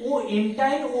 वो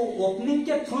इंटाइन वो ओपनिंग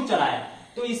के थ्रू चलाया।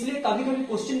 तो इसलिए कभी कभी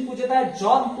क्वेश्चन पूछता है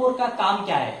जॉर्म पोर का काम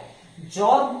क्या है।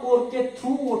 जॉर्म पोर के थ्रू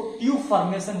वो ट्यूब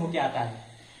फॉर्मेशन होके आता है।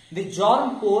 The जॉर्म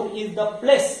pour is the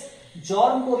place,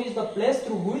 जॉर्म pour is the place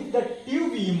through which the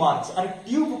tube emerge और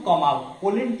tube come out,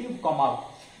 pollen tube come out.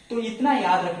 तो इतना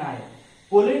याद रखना है,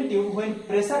 pollen tube when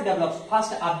pressure develops,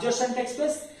 first absorption takes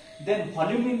place, then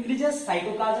volume increases,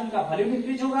 cytoplasm का volume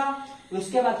increase होगा,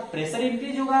 उसके बाद प्रेशर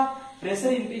इंक्रीज होगा,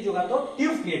 प्रेशर इंक्रीज होगा तो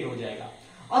ट्यूब क्रिएट हो जाएगा।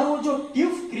 और वो जो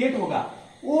ट्यूब क्रिएट होगा,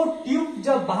 वो ट्यूब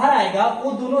जब बाहर आएगा,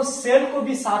 वो दोनों सेल को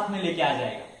भी साथ में लेके आ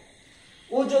जाएगा।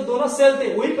 वो जो दोनों सेल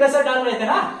थे वही प्रेशर डाल रहे थे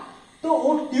ना, तो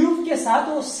वो ट्यूब के साथ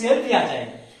वो सेल भी आ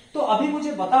जाएगा। तो अभी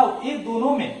मुझे बताओ, ये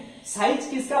दोनों में साइज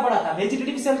किसका बड़ा था,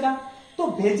 वेजिटेटिव सेल का। तो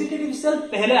वेजिटेटिव सेल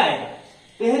पहले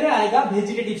आएगा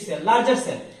vegetative cell, larger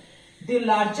cell. The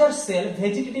larger cell,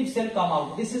 vegetative cell come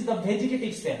out, this is the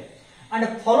vegetative cell, and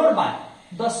followed by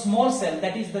the small cell,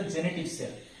 that is the generative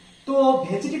cell. तो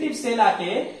vegetative cell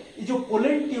आके जो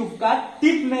pollen tube का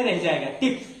tip में रह जाएगा,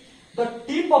 tip. The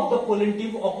tip of the pollen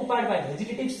tube occupied by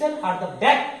vegetative cell और the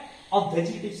back of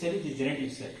vegetative cell is generative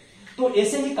cell. तो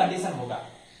ऐसे ही कंडीशन होगा।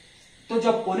 तो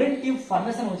जब पोलन ट्यूब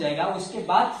फॉर्मेशन हो जाएगा, उसके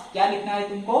बाद क्या लिखना है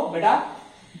तुमको बेटा,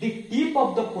 the tip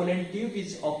of the pollen tube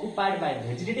is occupied by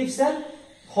vegetative cell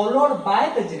followed by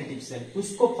the generative cell.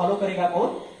 उसको फॉलो करेगा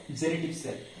कौन, जेनेटिव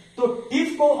सेल। तो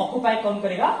टिप को ऑक्युपाई कौन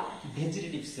करेगा,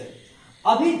 वेजिटेटिव सेल।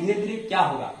 अभी धीरे धीरे क्या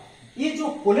होगा, ये जो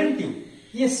पोलन ट्यूब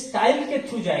ये स्टाइल के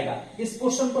थ्रू जाएगा। इस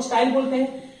पोर्शन को स्टाइल बोलते हैं,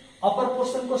 अपर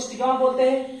पोर्शन को स्टिग्मा बोलते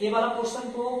हैं, ये वाला पोर्शन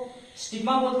को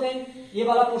स्टिग्मा बोलते हैं, ये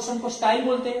वाला पोर्शन को स्टाइल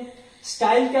बोलते हैं।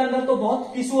 स्टाइल के अंदर तो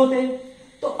बहुत टिश्यू होते हैं।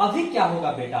 तो अभी क्या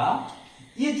होगा बेटा,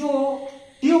 ये जो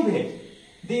ट्यूब है,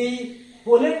 the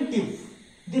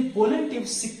pollen tube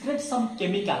secret some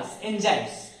chemicals,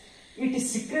 enzymes, it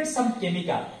secret some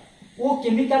chemical. वो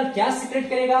केमिकल क्या सीक्रेट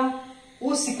करेगा,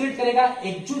 वो सीक्रेट करेगा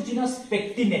एक्सोजीनस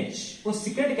पेक्टिनेज। वो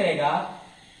सीक्रेट करेगा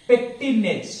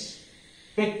pectinase,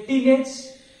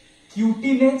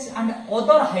 क्यूटिनेज and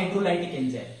other hydrolytic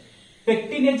enzyme.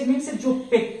 Pectinase means जो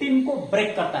पेक्टिन को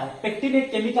ब्रेक करता है। पेक्टिन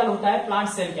एक केमिकल होता है प्लांट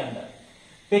सेल के अंदर।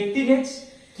 पेक्टिनेज,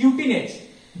 क्यूटिनेज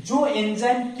जो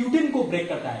एंजाइम क्यूटिन को ब्रेक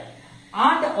करता है,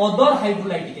 and other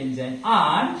hydrolytic enzyme,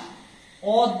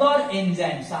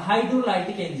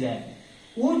 hydrolytic enzyme.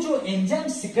 वो जो एंजाइम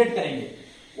सीक्रेट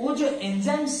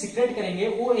करेंगे,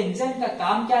 वो एंजाइम का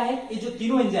काम क्या है, ये जो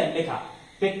तीनों एंजाइम लिखा,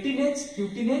 pectinase,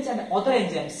 क्यूटिनेज and other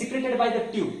enzyme secreted by the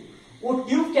tube. वो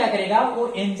ट्यूब क्या करेगा, वो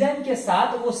एंजाइम के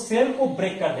साथ वो सेल को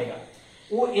ब्रेक कर देगा।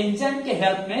 वो एंजाइम के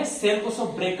हेल्प में सेल को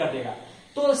सब ब्रेक कर देगा।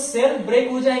 तो सेल ब्रेक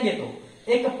हो जाएंगे तो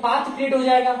एक पाथ क्रिएट हो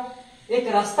जाएगा, एक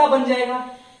रास्ता बन जाएगा।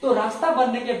 तो रास्ता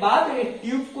बनने के बाद ये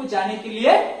ट्यूब को जाने के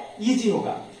लिए इजी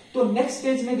होगा। तो नेक्स्ट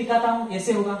पेज में दिखाता हूं,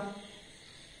 ऐसे होगा।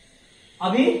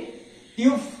 अभी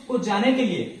ट्यूब को जाने के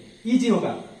लिए इजी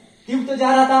होगा। ट्यूब तो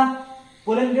जा रहा था,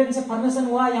 पोलन ग्रेन से फॉर्मेशन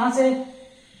हुआ यहां से,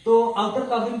 तो आउटर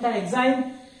कवरिंग था एक्साइल,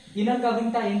 इनर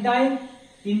कवरिंग था इंटाइन,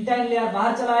 इंटाइन लेयर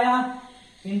बाहर चलाया,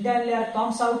 intine layer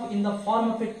comes out in the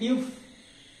form of A tube.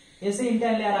 ऐसे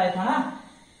इंटाइन लेयर आया था ना,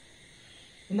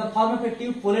 in the form of A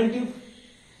tube, pollen tube.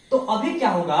 तो अभी क्या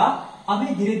होगा,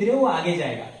 अभी धीरे धीरे वो आगे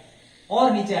जाएगा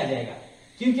और नीचे आ जाएगा,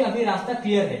 क्योंकि अभी रास्ता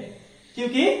क्लियर है,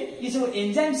 क्योंकि इस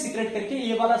एंजाइम सीक्रेट करके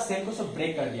ये वाला सेल को सब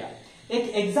ब्रेक कर दिया। एक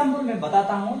एग्जांपल मैं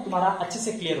बताता हूं, तुम्हारा अच्छे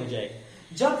से क्लियर हो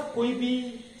जाएगा। जब कोई भी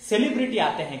सेलिब्रिटी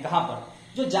आते हैं कहां पर,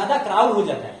 जो ज्यादा क्राउड हो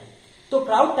जाता है, तो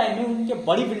क्राउड टाइम में उनके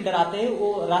बॉडी बिल्डर आते हैं,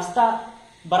 वो रास्ता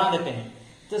बना देते हैं,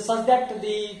 तो such that the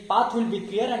path will be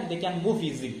clear and they can move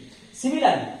easily.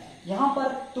 Similarly यहां पर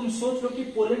तुम सोच लो कि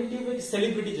पोलन ट्यूब एक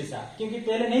सेलिब्रिटी जैसा, क्योंकि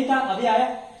पहले नहीं था, अभी आया।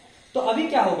 तो अभी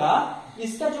क्या होगा,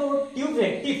 इसका जो ट्यूब है,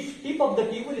 tip of the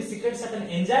tube will secret certain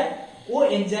enzyme, वो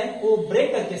एंजाइम को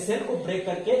ब्रेक करके, सेल को ब्रेक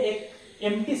करके एक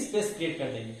एम्प्टी स्पेस क्रिएट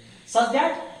कर देंगे, such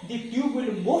that the tube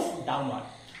will move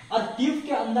downward. और ट्यूब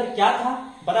के अंदर क्या था,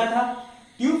 बता था,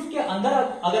 ट्यूब के अंदर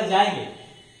अगर जाएंगे,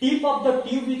 tip of the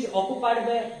tube is occupied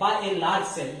by a large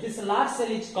cell, this large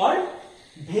cell is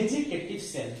called vegetative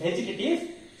cell, vegetative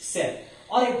cell.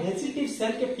 और एक वेजिटेटिव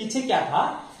सेल के पीछे क्या था,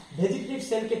 वेजिटेटिव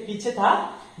सेल के पीछे था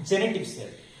जेनेटिव सेल।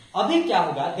 अभी क्या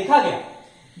होगा, देखा गया,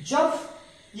 जब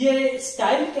ये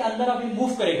स्टाइल के अंदर अभी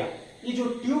मूव करेगा, ये जो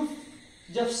ट्यूब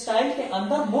जब स्टाइल के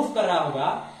अंदर मूव कर रहा होगा,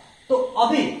 तो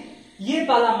अभी ये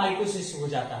वाला माइटोसिस हो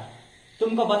जाता है।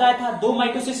 तुमको बताया था 2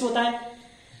 माइटोसिस होता है,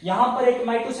 यहां पर एक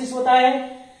माइटोसिस होता है,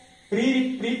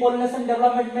 प्री पोलिनेशन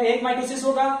डेवलपमेंट में एक माइटोसिस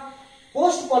होगा,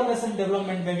 पोस्ट पोलिनेशन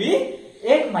डेवलपमेंट में भी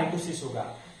एक माइटोसिस होगा।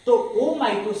 तो वो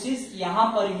माइटोसिस यहां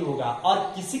पर ही होगा, और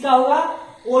किसी का होगा,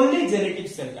 ओनली जेनेटिव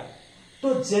सेल का।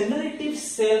 तो जेनेटिव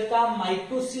सेल का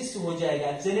माइटोसिस हो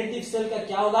जाएगा, जेनेटिव सेल का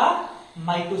क्या होगा,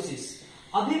 माइटोसिस।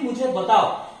 अभी मुझे बताओ,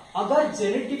 अगर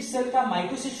जेनेटिव सेल का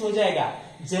माइटोसिस हो जाएगा,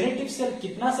 जेनेटिव सेल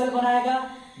कितना सेल बनाएगा,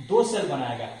 2 सेल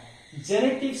बनाएगा।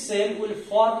 Generative cell will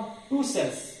form 2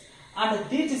 cells and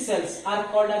these cells are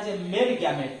called as a male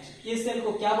gamete। ये सेल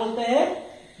को क्या बोलते हैं,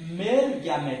 मेल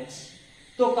गैमेट।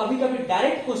 तो कभी कभी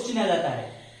डायरेक्ट क्वेश्चन आ जाता है,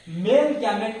 मेल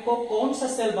गैमेट को कौन सा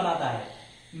सेल बनाता है,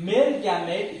 male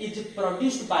gamete is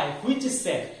produced by which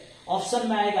cell, option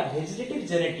में आएगा वेजिटेटिव,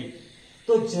 जेनेटिव।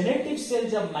 तो जेनेटिव सेल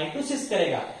जब माइटोसिस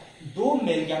करेगा 2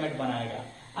 मेल गैमेट बनाएगा,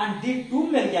 and the 2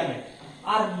 male gamete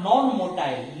are non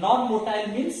motile. Non motile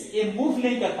means ये मूव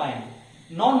नहीं कर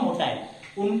पाएंगे, नॉन मोटाइल,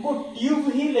 उनको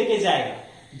ट्यूब ही लेके जाएगा,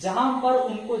 जहां पर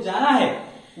उनको जाना है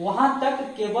वहां तक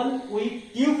केवल वही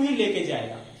ट्यूब ही लेके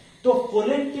जाएगा। तो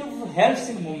pollen tube helps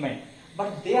in movement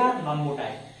but they are non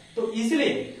motile. तो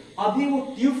इसलिए अभी वो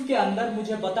ट्यूब के अंदर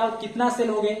मुझे बताओ कितना सेल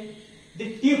हो गए,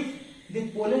 the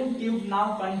pollen tube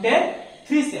now contain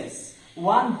 3 cells,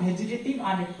 1 vegetative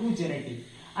and 2 genetic,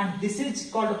 and this is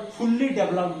called fully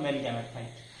developed male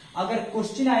gametophyte। अगर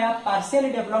क्वेश्चन आया पार्शियली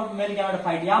डेवलप्ड मेल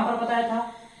गैमेटोफाइट, यहां पर बताया था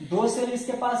 2 सेल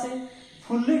इसके पास है,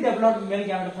 फुल्ली डेवलप्ड मेल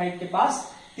गैमेटोफाइट के पास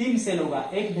 3 सेल होगा,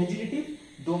 1 वेजिटेटिव,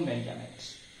 2 मेल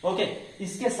गैमेट। ओके,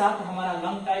 इसके साथ हमारा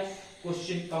लंग टाइप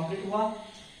क्वेश्चन कंप्लीट हुआ।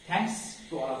 Thanks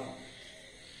to all of you.